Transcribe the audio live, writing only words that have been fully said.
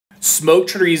Smoked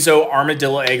Chorizo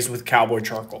Armadillo Eggs with Cowboy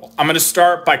Charcoal. I'm going to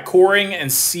start by coring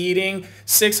and seeding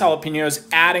 6 jalapenos,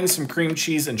 adding some cream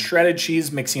cheese and shredded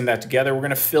cheese, mixing that together. We're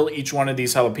going to fill each one of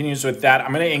these jalapenos with that.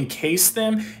 I'm going to encase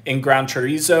them in ground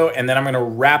chorizo, and then I'm going to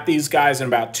wrap these guys in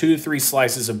about 2 to 3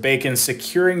 slices of bacon,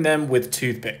 securing them with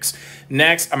toothpicks.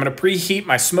 Next, I'm going to preheat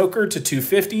my smoker to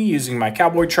 250 using my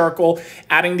Cowboy Charcoal.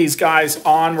 Adding these guys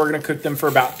on, we're going to cook them for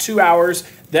about 2 hours.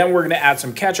 Then we're going to add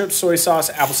some ketchup, soy sauce,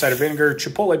 apple cider vinegar,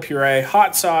 chipotle puree,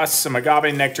 hot sauce, some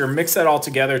agave nectar, mix that all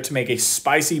together to make a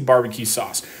spicy barbecue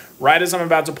sauce. Right as I'm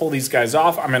about to pull these guys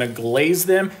off, I'm going to glaze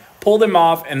them, pull them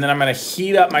off, and then I'm going to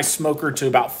heat up my smoker to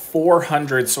about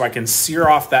 400 so I can sear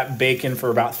off that bacon for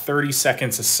about 30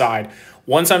 seconds aside.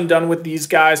 Once I'm done with these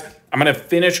guys, I'm going to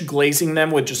finish glazing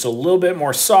them with just a little bit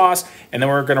more sauce, and then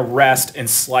we're going to rest and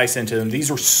slice into them. These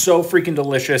were so freaking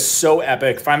delicious, so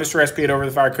epic. Find this recipe at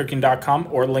overthefirecooking.com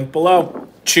or link below.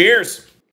 Cheers!